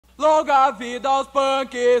Longa vida aos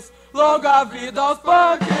punks, longa vida aos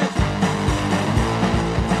punks.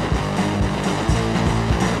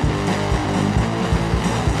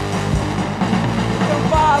 Então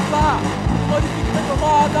passa, modifique as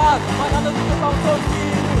modas, mas nada do que eu sou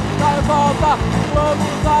filho. Da revolta,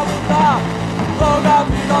 vamos a lutar. Longa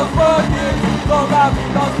vida aos punks, longa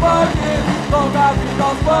vida aos punks, longa vida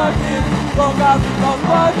aos punks, longa vida aos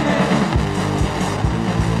punks.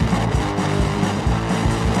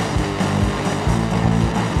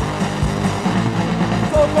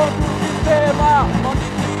 Sou contra o sistema,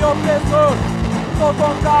 maldito opressor. Sou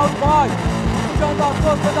contra os boys, buscando a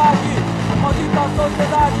sociedade. Maldita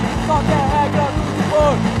sociedade, só quer regra do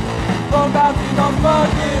supor. Longa vida aos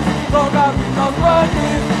punks, longa vida aos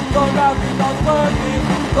punks, longa vida aos punks,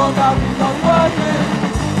 longa vida aos punks.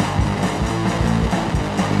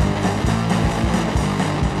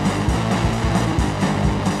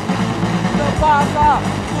 Não passa,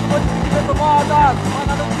 tudo modifica modas, mas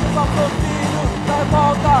nada do que só filho. Da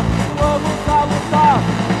revolta, vamos a lutar.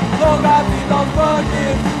 Longa vida aos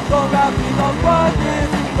punks, longa vida aos punks,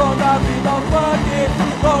 longa vida aos punks,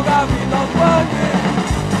 longa vida aos punks.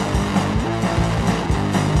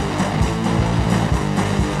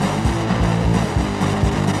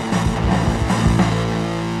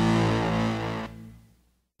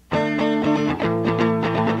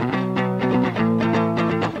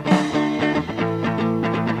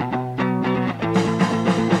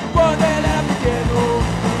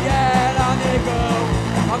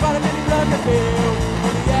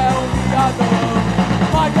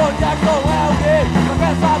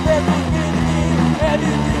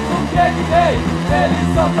 Eles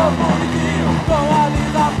são tão bonitinhos, com a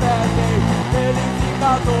Lisa Presley. Ele se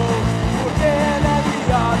casou, porque ele é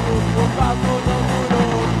viado, o caso não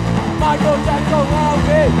durou. Michael Jackson é o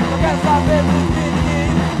rei, não quer saber dos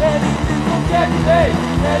menininhos. Ele diz o que ele fez,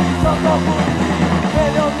 eles são tão bonitinhos.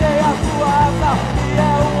 Ele odeia a sua raça e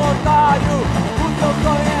é um otário. O seu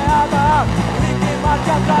sonho é agarrar Rick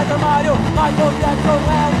Martin atrás do armário. Michael Jackson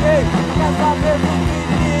é o rei, não quer saber dos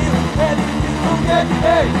menininhos. Ele diz o que ele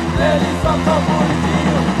fez, eles são tão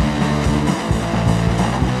bonitinhos.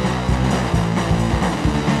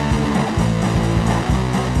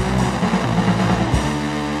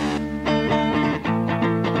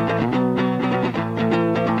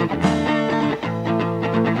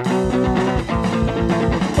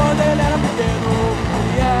 Quando ele era pequeno,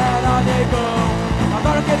 ele era negão.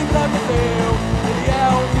 Agora que ele envelheceu, ele é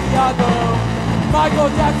um viadão. Michael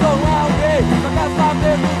Jackson é o rei, só quer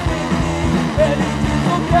saber dos menininhos. Ele diz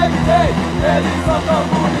o que ele fez, eles são tão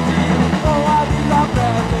bonitinhos. Com a Lisa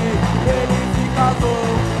Presley, ele se casou,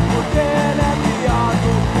 porque ele é viado,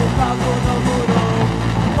 o caso não durou.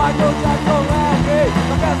 Michael Jackson é o rei,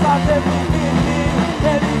 só quer saber dos menininhos.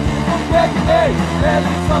 Ele diz o que ele fez,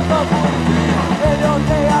 eles são tão bonitinhos. Ele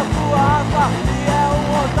odeia a sua raça e é um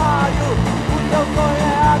otário. O seu sonho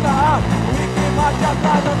é agarrar o Rick Martin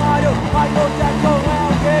atrás do armário. Michael Jackson é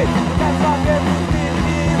o rei, não quer saber dos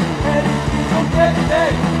menininhos. Ele diz o que ele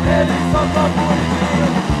fez, eles são tão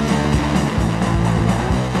bonitinhos.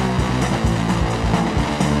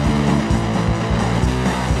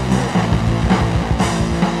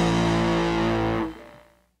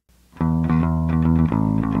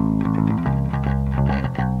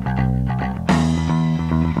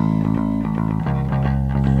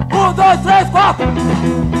 Um, dois, três, quatro!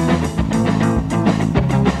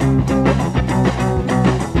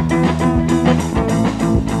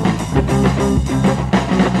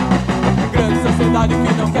 Grande sociedade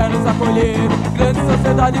que não quer nos acolher, grande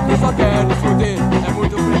sociedade que só quer nos foder. É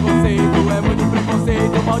muito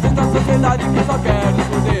preconceito, maldita sociedade que só quer nos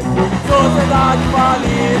foder. Sociedade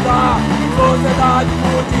falida, sociedade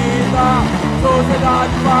fudida,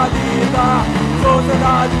 sociedade falida,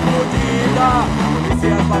 sociedade fudida.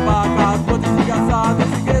 Polícias babacas, todos desgraçados,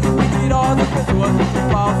 segredos mentirosas, pessoas muito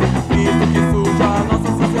falsas. Isso que suja a nossa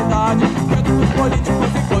sociedade, junto com os políticos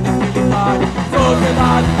e com os militares.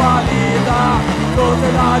 Sociedade falida,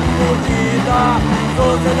 sociedade fudida,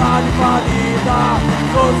 sociedade falida,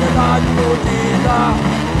 sociedade fudida.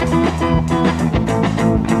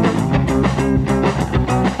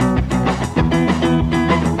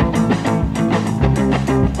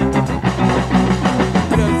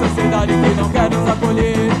 Grande sociedade que não quer nos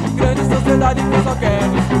acolher, grande sociedade que só quer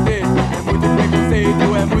nos fuder.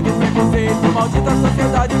 É muito preconceito, maldita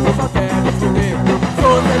sociedade que só quer nos fuder.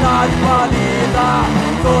 Sociedade falida,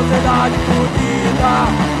 sociedade fudida,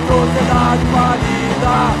 sociedade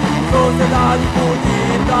falida, sociedade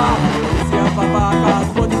fudida. ideias babacas,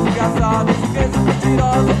 podres engraçados, chiquezas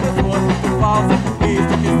mentirosas, pessoas muito falsas.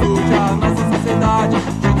 Isso que suja a nossa sociedade,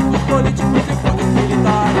 junto com os políticos e poderes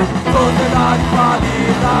militares. Sociedade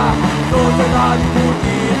falida, sociedade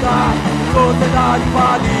fudida, sociedade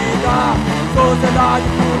falida, sociedade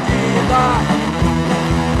fudida.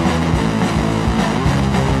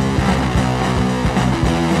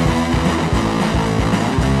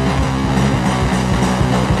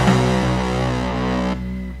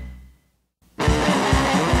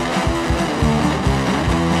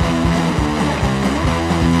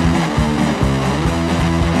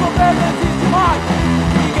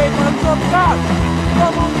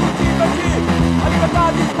 Vamos nos divertir, a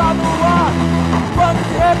liberdade está no ar. Quando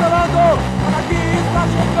se revelando, a anarquia está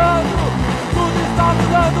chegando. Tudo está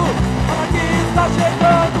mudando, a anarquia está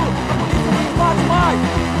chegando. A polícia não bate mais,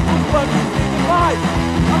 os bandos vivem mais.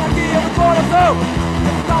 A anarquia no coração,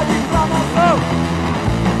 liberdade pra nação.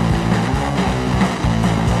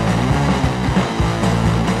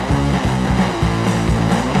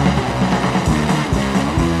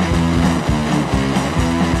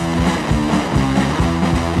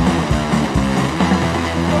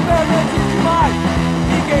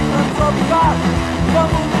 Ninguém vai nos obrigar,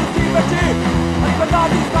 vamos nos divertir, a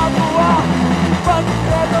liberdade está no ar. Vamos se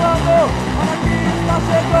revelando, a anarquia está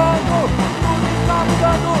chegando. Tudo está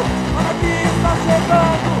mudando, a anarquia está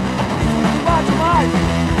chegando. A polícia não bate mais,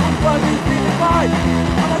 os bandos vivem mais.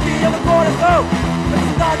 A anarquia no coração,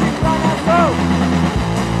 felicidade pra nação.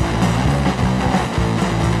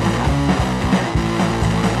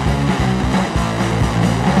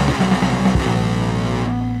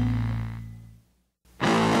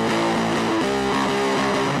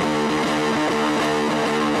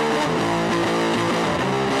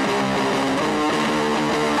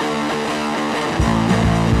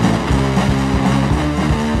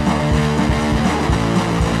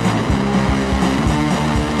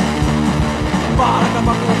 Para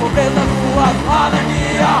acabar com a pobreza nas ruas,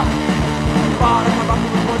 anarquia. Para acabar com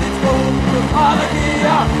os políticos corruptos,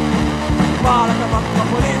 anarquia. Para acabar com a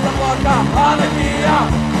polícia porca, anarquia.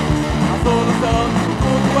 A solução disso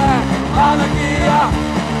tudo é anarquia.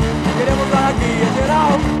 Queremos anarquia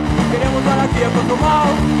geral, queremos anarquia contra o mal.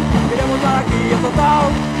 Queremos anarquia total,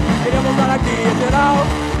 queremos anarquia geral.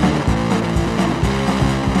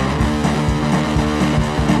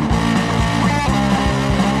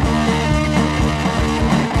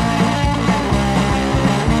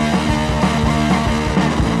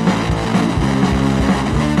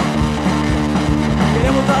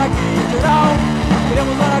 Queremos anarquia geral,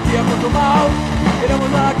 queremos anarquia contra o mal.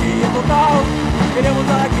 Queremos anarquia total, queremos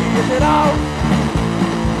anarquia geral.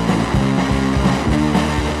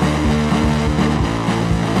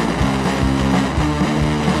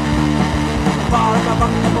 Para acabar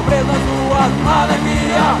com a pobreza nas ruas,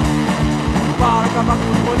 anarquia. Para acabar com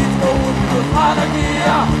os políticos corruptos,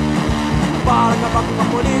 anarquia. Para acabar com a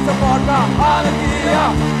polícia porca, anarquia.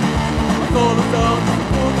 A solução disso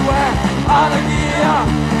tudo é anarquia.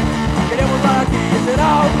 Queremos anarquia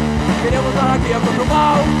geral, queremos anarquia contra o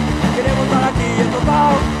mal. Queremos anarquia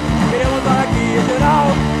total, queremos anarquia geral.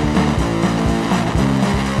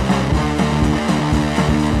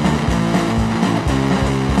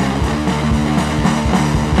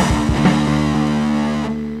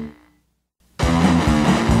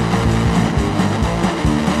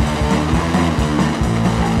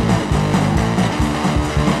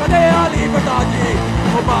 Cadê a liberdade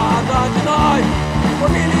roubada de nós? Por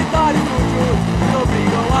militares sujos que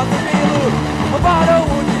obrigam a servi-los. Roubaram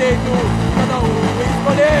o direito, cada um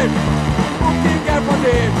escolher o que quer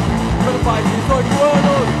fazer. Quando faz 18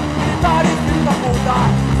 anos, militares filhos da puta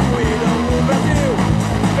destruíram o Brasil.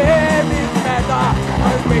 PMs de merda, não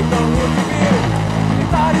respeitam o civil.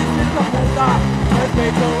 Militares filhos da puta, não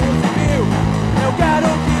respeitam o civil. Eu quero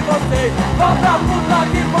que vocês vão pra puta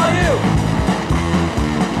que pariu.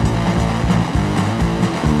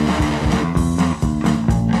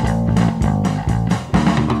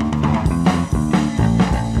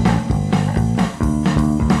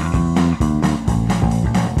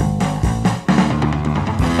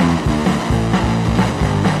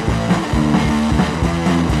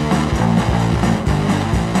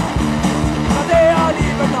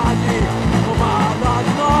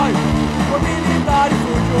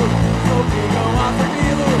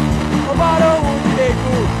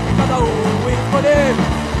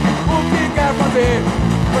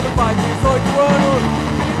 Quando faz 18 anos,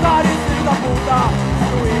 militares filhos da puta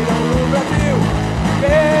destruíram o Brasil.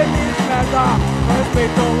 PMs de merda, não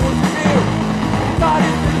respeitam o civil.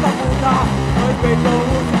 Militares filhos da puta, não respeitam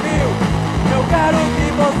o civil. Eu quero que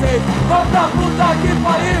vocês vão pra puta que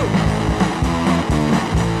pariu.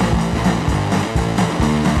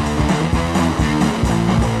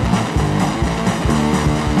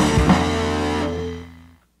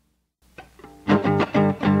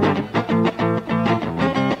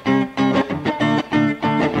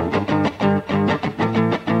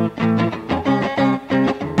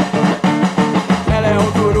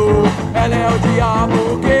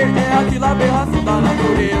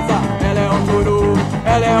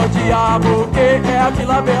 é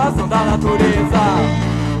aquela aberração da natureza.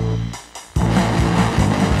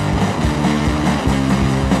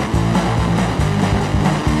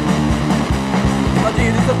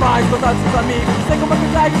 Imagine seu pai, gostar de seus amigos, não sei como é que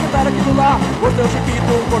consegue cantar aquilo lá. O seu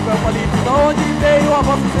chiquito, o corpo é um palito, da onde veio a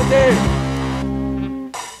vossa CD?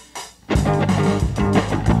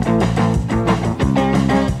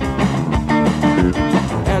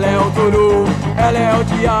 Ela é o turu, ela é o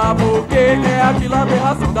diabo, que é aquela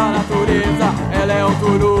aberração da natureza. Ela é o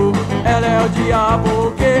turu, ela é o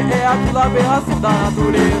diabo, que é aquela aberração da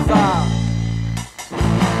natureza.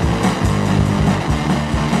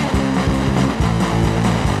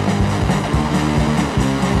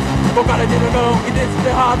 Com cara de dragão e dentes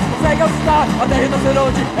errados, consegue assustar até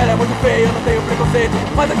rinoceronte. Ela é muito feia, eu não tenho preconceito,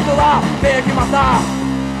 mas aquilo lá vem aqui matar.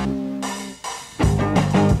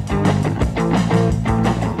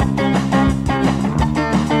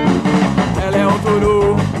 Ela é o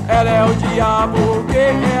turu, ela é o diabo, que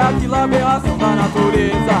é aquela aberração da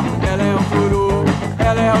natureza. Ela é o turu,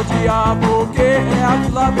 ela é o diabo, que é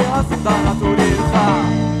aquela aberração da natureza.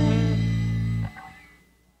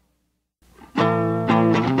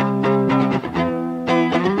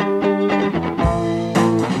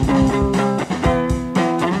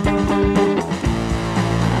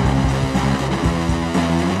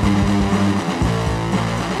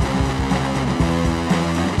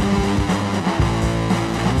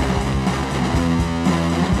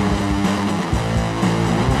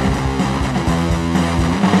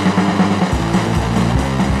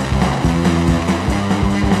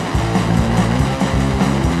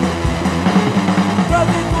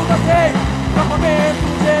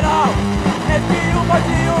 Geral, respira um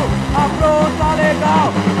Boyzinho, apronta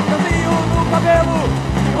legal, canzinho no cabelo,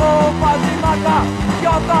 roupa de marca,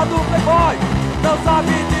 idiota do playboy, não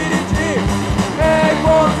sabe dirigir. Ei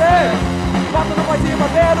você, bota no Boyzinho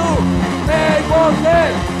barbeiro. Ei você,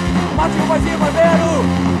 mate o Boyzinho barbeiro.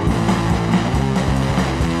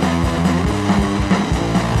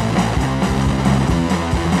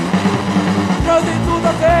 Trânsito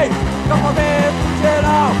da lei, acampamento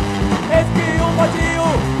geral. Eis que um Boyzinho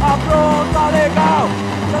apronta legal,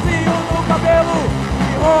 chazinho no cabelo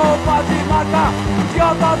e roupa de marca,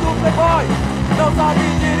 idiota do playboy, não sabe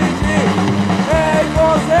dirigir. Ei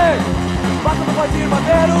você, bata no Boyzinho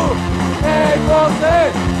barbeiro. Ei você,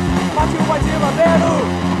 bate o Boyzinho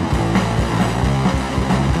barbeiro.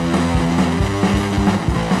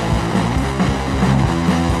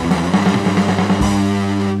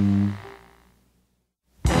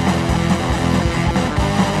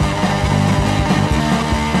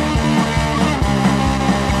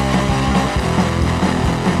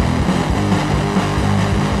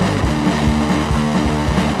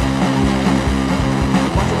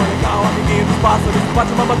 Pássaros,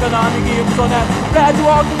 bate uma bacana, amiguinho do soneto. Prédio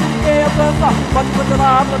alto que ninguém alcança, bate planta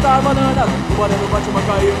lá, plantar bananas. O banano bate uma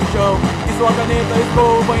caiu no chão e sua caneta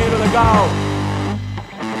riscou o banheiro legal.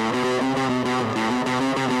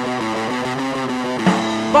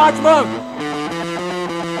 Batman!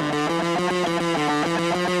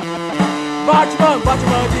 Batman,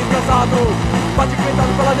 Batman desgraçado, bate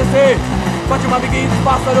enfrentado pela DC. Batman, amiguinho dos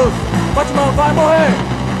pássaros, Batman vai morrer.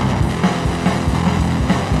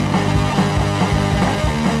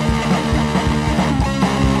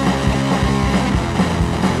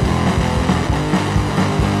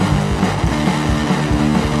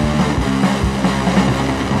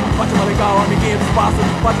 Amiguinho dos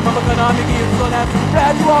pássaros, bate uma bacana, amiguinho dos honestos.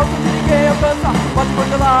 Prédio alto que ninguém alcança, bate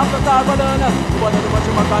por lá, plantar bananas. O banano bate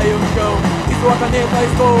uma caiu no chão e sua caneta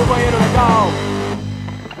riscou o banheiro legal.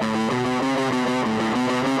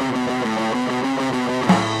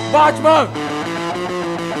 Batman!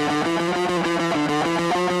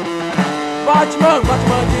 Batman,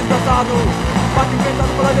 Batman desgraçado, bate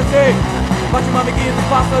enfrentado pela DC. Batman, amiguinho dos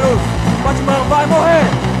pássaros, Batman vai morrer.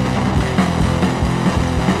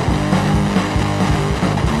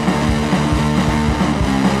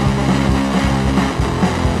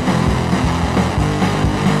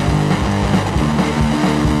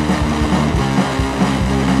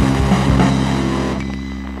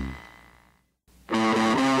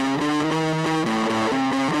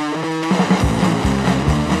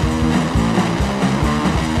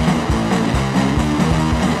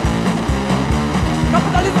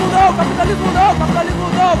 Capitalismo não, capitalismo não, capitalismo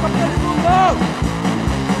não, capitalismo não.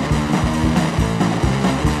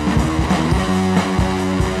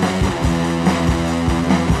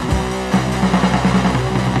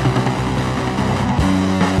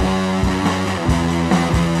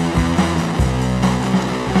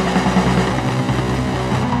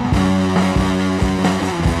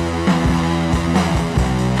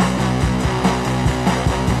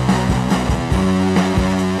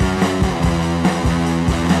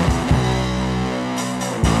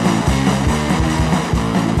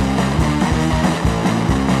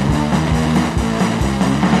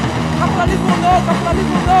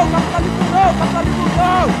 capitalismo não, capitalismo não, capitalismo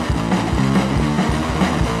não.